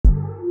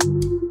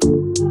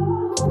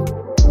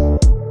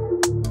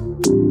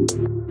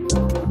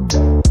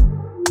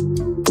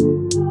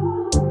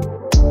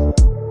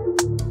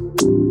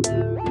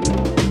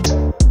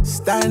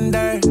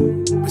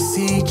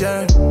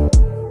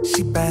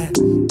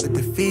with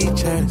the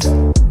features.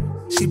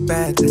 She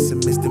bad, that's a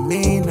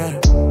misdemeanor.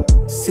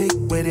 Sick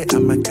with it, I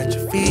might catch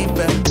a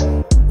fever.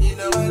 You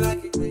know I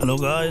like it. Hello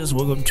guys,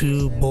 welcome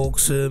to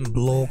Boxing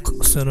Block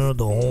Center,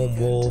 the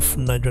home of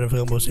Nigerian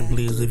film boxing.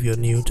 Please, if you're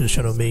new to the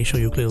channel, make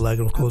sure you click like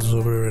and of course it's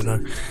over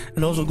there,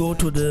 and also go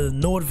to the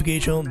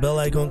notification bell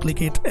icon,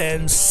 click it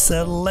and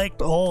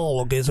select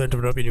all. Okay, so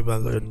to you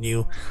back a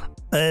new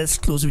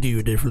exclusive video,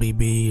 you'll definitely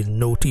be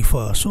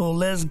notified. So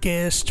let's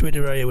get straight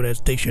right here with that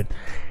station.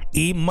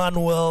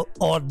 Emanuel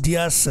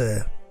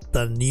Odiase,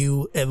 the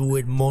new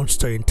heavyweight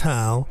monster in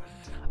town,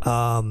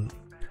 is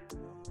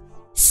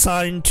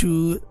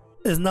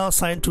now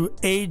signed to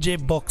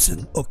AJ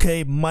Boxing,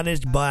 okay,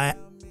 managed by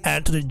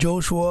Anthony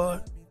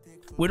Joshua.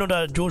 We know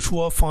that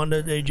Joshua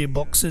founded AJ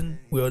Boxing.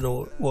 We all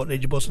know what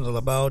AJ Boxing is all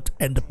about,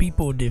 and the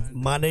people they've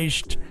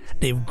managed,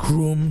 they've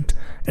groomed,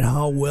 and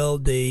how well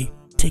they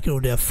take care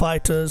of their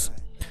fighters.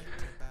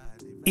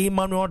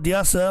 Emanuel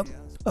Odiase,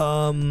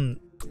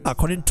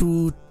 according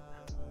to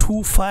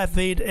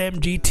 258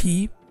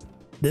 MGT,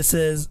 this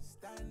is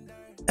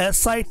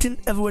exciting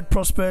heavyweight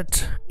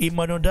prospect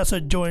Emanuel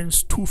Odiase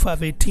joins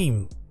 258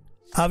 team,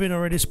 having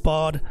already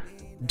sparred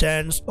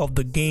giants of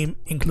the game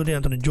including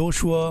Anthony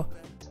Joshua,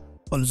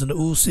 Odiase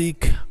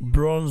Usyk,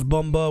 Bronze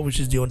Bomber, which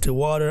is Deontay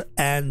Wilder,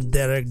 and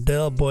Derek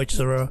Del Boy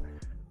Chisora.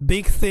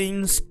 Big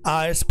things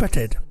are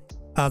expected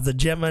as the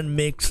German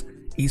makes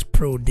his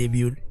pro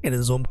debut in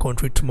his home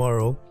country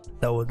tomorrow.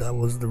 That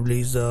was the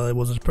release. It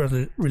was press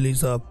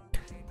release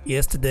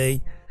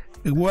yesterday.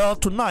 Well,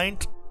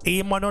 tonight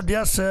Emanuel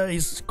Odiase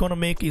is gonna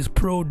make his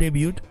pro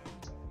debut,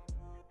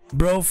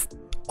 bro,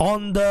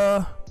 on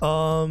the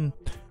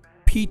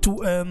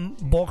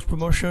P2M box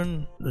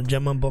promotion, the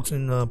German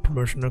boxing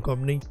promotional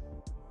company.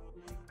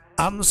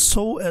 I'm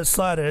so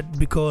excited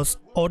because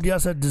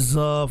Odiase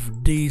deserves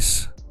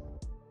this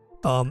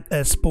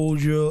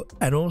exposure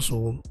and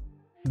also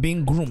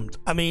being groomed.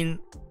 I mean,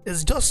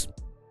 it's just,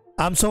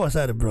 I'm so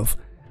excited, bro.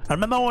 I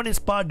remember when he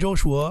sparred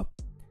Joshua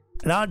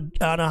and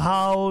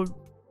how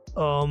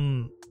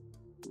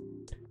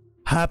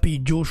happy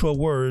Joshua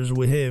was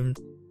with him,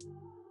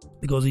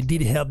 because he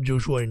did help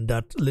Joshua in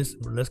that. Listen,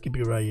 let's keep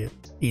it right here.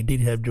 He did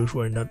help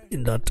Joshua in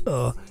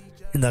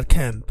that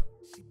camp,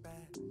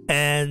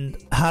 and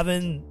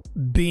having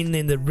been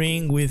in the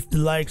ring with the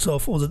likes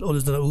of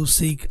Odiase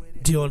Usyk,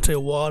 Deontay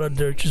Wilder,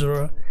 Derek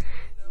Chisora,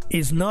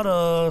 is not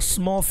a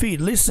small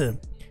feat. Listen,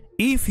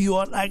 if you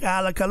are like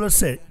I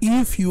said,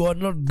 if you are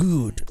not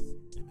good,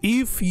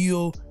 if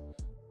you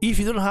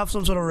don't have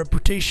some sort of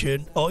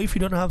reputation, or if you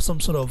don't have some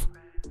sort of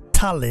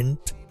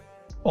talent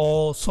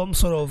or some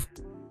sort of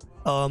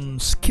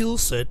skill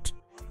set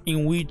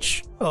in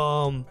which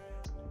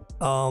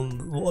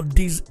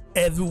these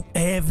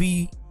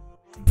heavy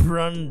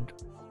brand,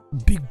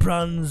 big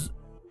brands,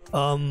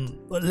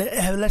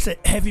 let's say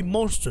heavy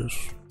monsters,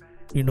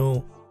 you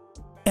know,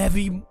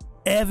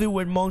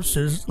 heavyweight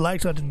monsters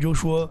like that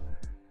Joshua,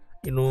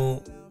 you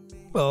know,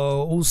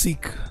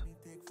 Usyk,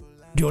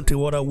 Deontay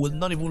Wilder will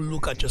not even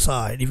look at your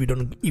side if you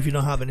don't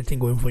have anything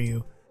going for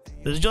you.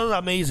 It's just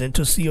amazing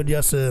to see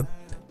Odiase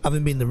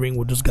having been in the ring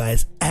with those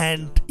guys,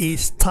 and his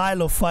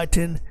style of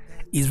fighting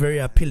is very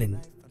appealing.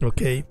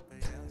 Okay,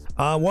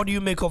 what do you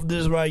make of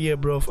this right here,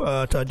 bro,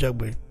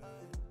 Tajagbe?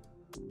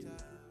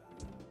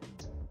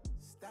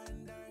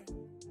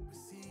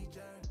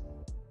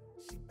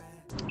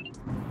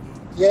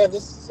 Yeah,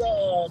 this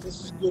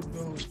is good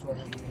news for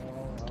him.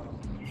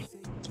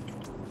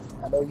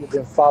 I know you've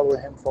been following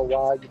him for a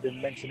while. You've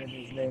been mentioning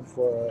his name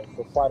for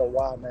quite a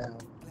while now.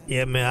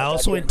 Yeah, man. I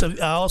also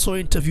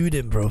interviewed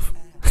him, bro.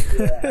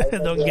 Yeah,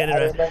 Don't get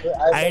it right.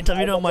 I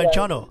interviewed him on my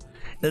channel.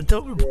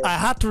 I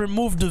had to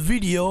remove the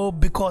video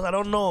because I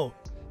don't know.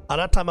 At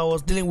that time, I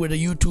was dealing with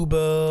the YouTube,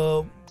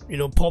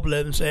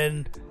 problems,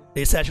 and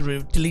they said I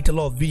should delete a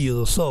lot of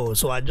videos or so.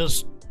 So I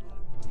just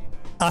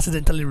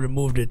accidentally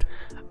removed it.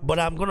 But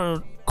I'm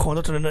gonna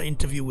conduct another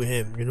interview with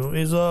him. You know,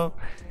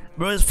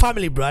 bro, it's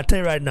family, bro. I tell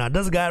you right now,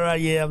 this guy right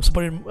here, I'm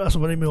supporting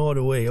him all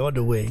the way.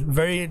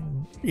 Very,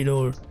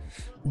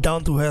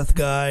 down to earth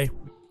guy.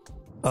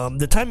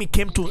 The time he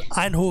came to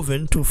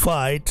Eindhoven to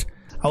fight,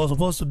 I was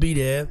supposed to be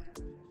there,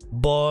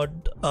 but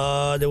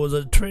there was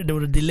a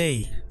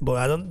delay.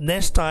 But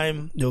next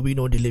time there will be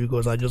no delay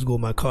because I just go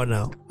my car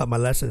now. I have my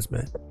license,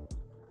 man.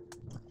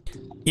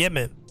 Yeah,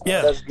 man.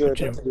 Yeah, that's good.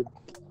 That's good.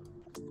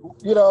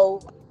 You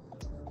know,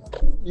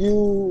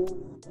 you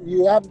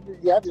have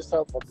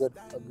yourself a good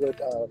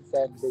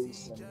fan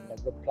base and a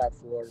good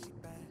platform,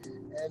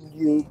 and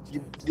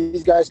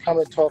these guys come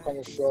and talk on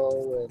your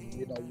show, and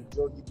you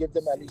give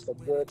them at least a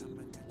good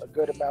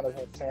amount of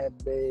a fan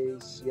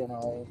base. You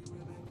know,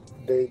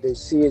 they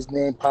see his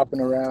name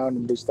popping around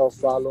and they start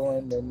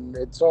following, and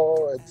it's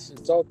all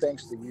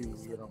thanks to you.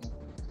 You know,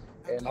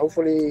 and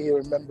hopefully he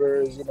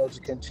remembers,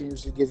 to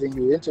continuously giving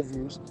you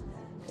interviews.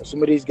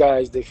 Some of these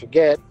guys, they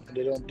forget and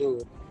they don't do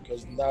it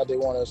because now they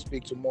want to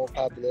speak to more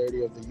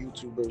popularity of the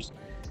YouTubers.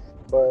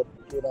 But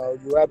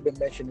you have been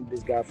mentioning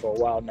this guy for a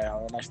while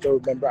now, and I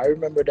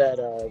remember that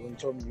when you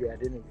told me you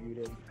had interviewed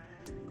him,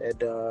 And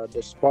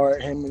the spar,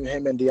 him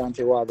and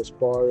Deontay Wilder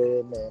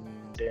sparring, and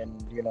then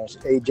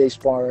AJ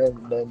sparring,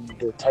 and then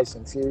the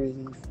Tyson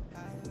Fury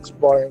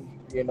sparring.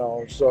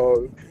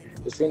 So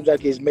it seems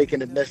like he's making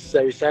the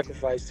necessary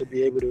sacrifice to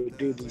be able to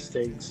do these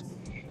things.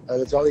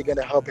 It's only going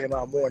to help him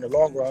out more in the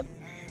long run,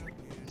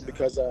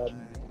 because I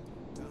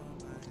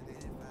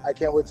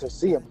can't wait to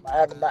see him.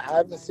 I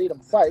haven't seen him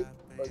fight,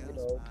 but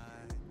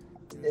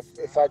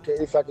if I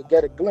could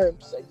get a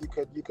glimpse, you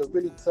could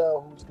really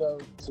tell who's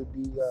going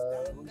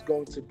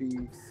to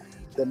be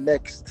the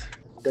next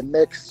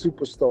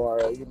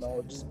superstar.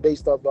 Just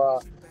based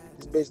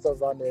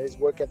on his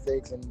work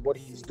ethics and what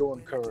he's doing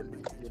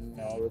currently.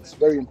 It's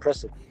very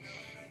impressive,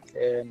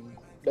 and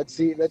let's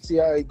see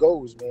how he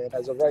goes, man.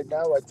 As of right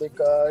now, I think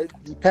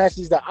he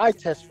passes the eye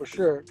test for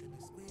sure,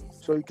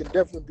 so he can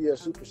definitely be a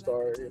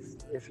superstar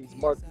if he's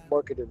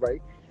marketed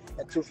right.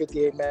 And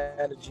 258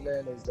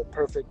 management is the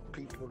perfect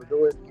people to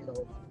do it.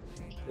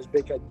 It's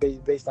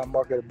based on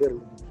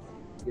marketability.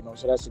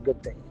 So that's a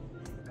good thing.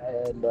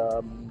 And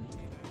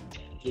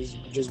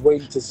just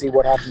waiting to see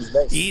what happens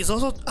next. He's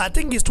also, I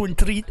think he's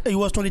 23. He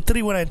was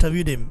 23 when I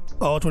interviewed him,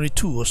 or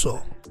 22 or so.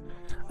 I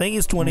think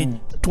he's 20.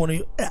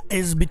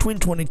 It's between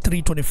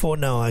 23, 24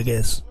 now, I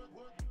guess.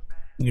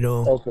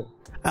 Okay.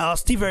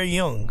 Still very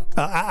young.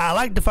 I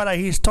like the fact that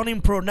he's turning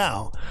pro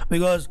now,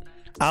 because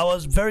I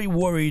was very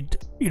worried,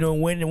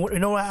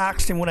 when I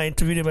asked him, when I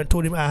interviewed him, I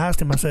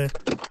said,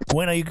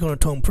 when are you going to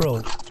turn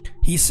pro?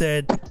 He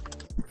said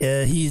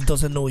he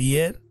doesn't know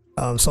yet,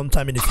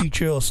 sometime in the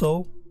future or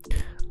so.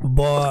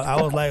 But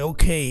I was like,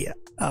 okay,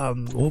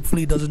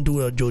 hopefully he doesn't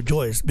do a Joe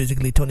Joyce,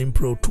 basically turning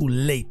pro too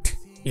late,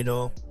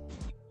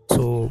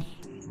 So,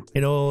 a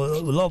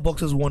lot of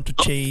boxers want to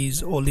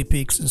chase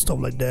Olympics and stuff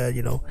like that,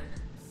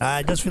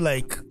 I just feel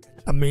like,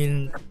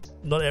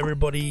 not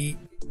everybody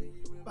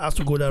has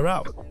to go that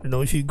route.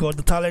 If you got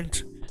the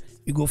talent,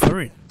 you go for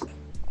it.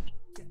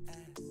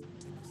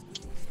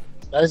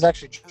 That is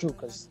actually true,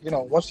 because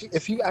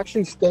if you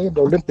actually stay in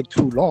the Olympic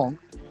too long,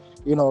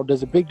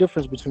 there's a big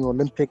difference between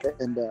Olympic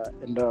and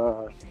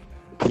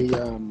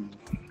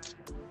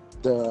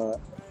the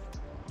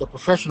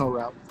professional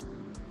route.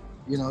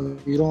 You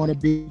don't want to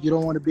be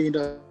in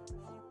the,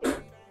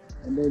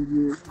 and then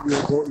you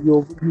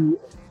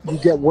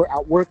get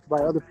outworked by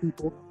other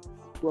people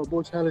who are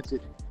more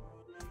talented.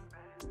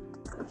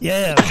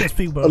 Yeah,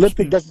 speak, bro.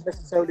 Olympic doesn't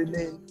necessarily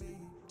mean,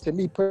 to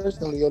me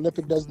personally,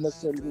 Olympic doesn't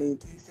necessarily mean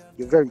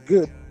you're very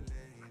good.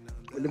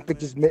 Olympic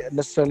just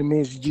necessarily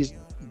means you just,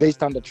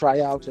 based on the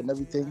tryouts and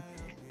everything,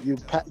 you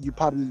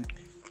probably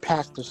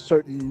passed a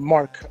certain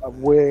mark of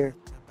where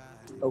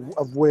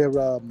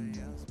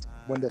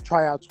when the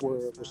tryouts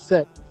were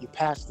set, you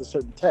passed a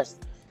certain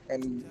test.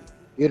 And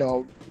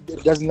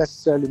it doesn't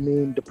necessarily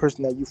mean the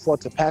person that you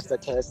fought to pass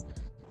that test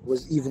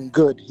was even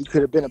good. He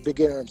could have been a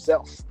beginner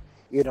himself.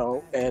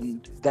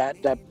 And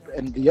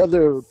and the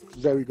other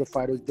very good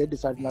fighters, they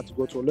decided not to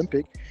go to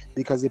Olympic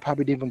because they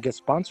probably didn't even get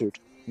sponsored,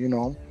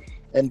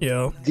 And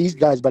these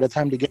guys, by the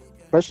time they get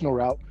professional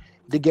route,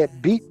 they get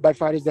beat by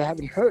fighters they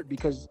haven't hurt,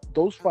 because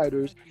those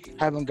fighters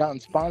haven't gotten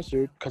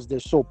sponsored because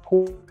they're so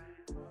poor.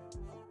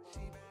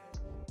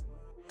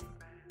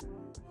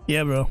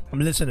 Yeah, bro, I'm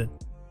listening.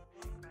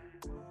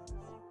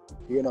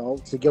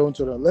 To go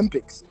into the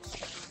Olympics.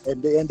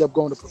 And they end up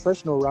going the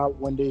professional route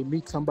when they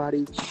meet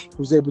somebody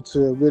who's able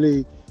to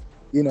really,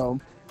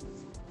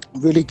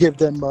 really give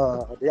them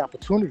the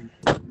opportunity.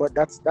 But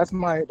that's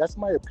my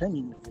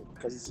opinion,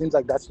 because it seems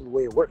like that's the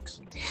way it works.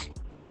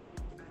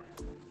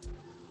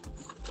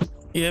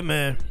 Yeah,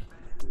 man,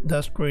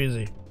 that's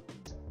crazy.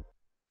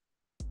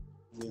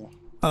 Yeah.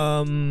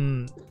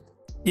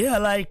 Yeah,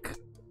 like,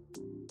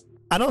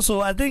 and also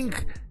I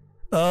think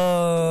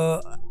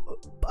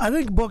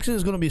boxing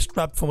is gonna be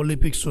scrapped from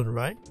Olympics soon,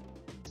 right?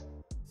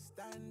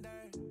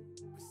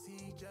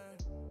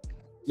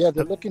 Yeah,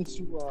 they're looking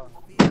to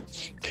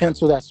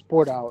cancel that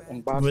sport out in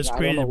boxing. It's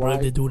crazy, bro.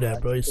 They do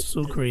that, bro. It's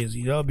so crazy.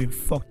 crazy. That'll be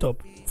fucked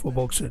up for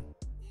boxing.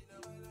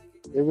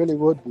 It really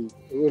would be.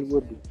 It really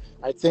would be.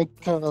 I think,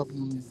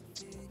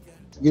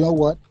 you know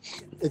what?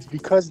 It's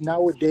because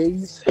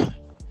nowadays,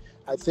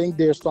 I think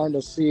they're starting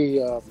to see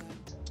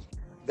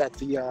that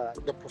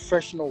the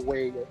professional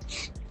way,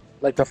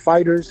 like the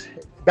fighters,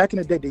 back in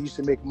the day, they used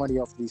to make money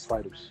off these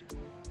fighters,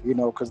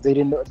 because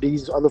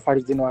these other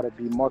fighters didn't know how to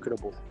be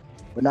marketable.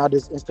 But now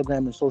there's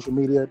Instagram and social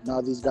media.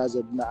 Now these guys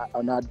are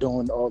not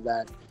doing all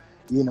that,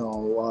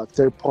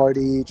 third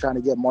party trying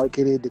to get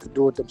marketed. They could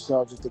do it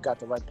themselves if they got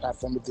the right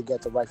platform, if they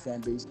got the right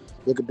fan base.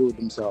 They could do it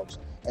themselves.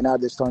 And now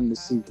they're starting to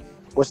see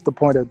what's the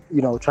point of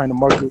trying to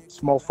market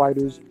small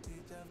fighters.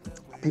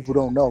 People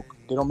don't know.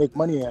 They don't make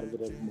money out of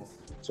it anymore.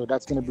 So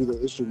that's going to be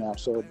the issue now.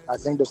 So I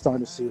think they're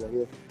starting to see that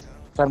here.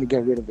 Time to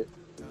get rid of it,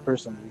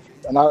 personally.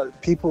 And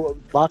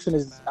boxing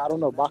is, I don't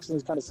know. Boxing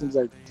kind of seems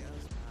like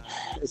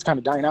it's kind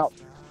of dying out.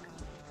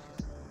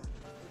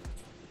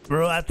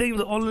 Bro, I think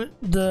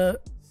the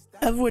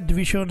heavyweight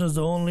division is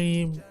the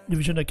only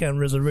division that can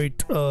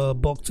resurrect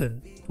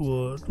boxing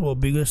to a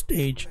bigger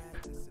stage,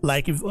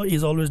 like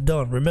it's always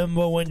done.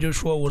 Remember when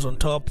Joshua was on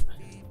top,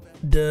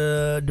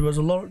 there were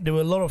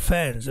a lot of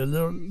fans, a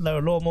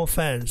lot more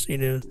fans,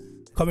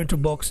 coming to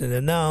boxing.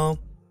 And now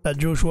that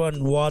Joshua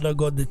and Wilder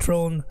got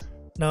dethroned,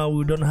 now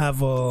we don't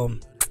have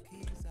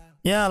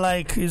yeah,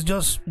 like it's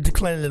just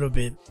declined a little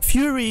bit.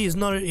 Fury is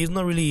not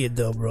really it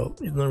though, bro.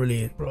 It's not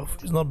really it, bro.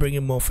 It's not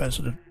bringing more fans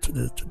to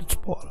the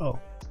sport at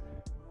all.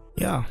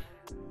 Yeah,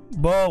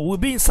 but we'll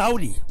be in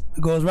Saudi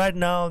because right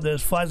now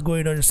there's fights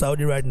going on in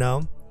Saudi right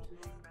now,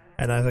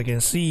 and as I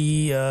can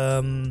see,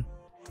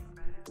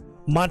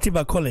 Marty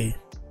Bakole,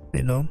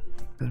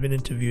 has been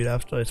interviewed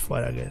after his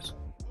fight, I guess.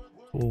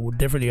 So we'll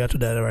definitely get to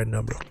that right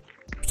now, bro.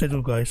 Stay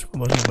tuned, guys.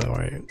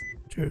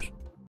 Cheers.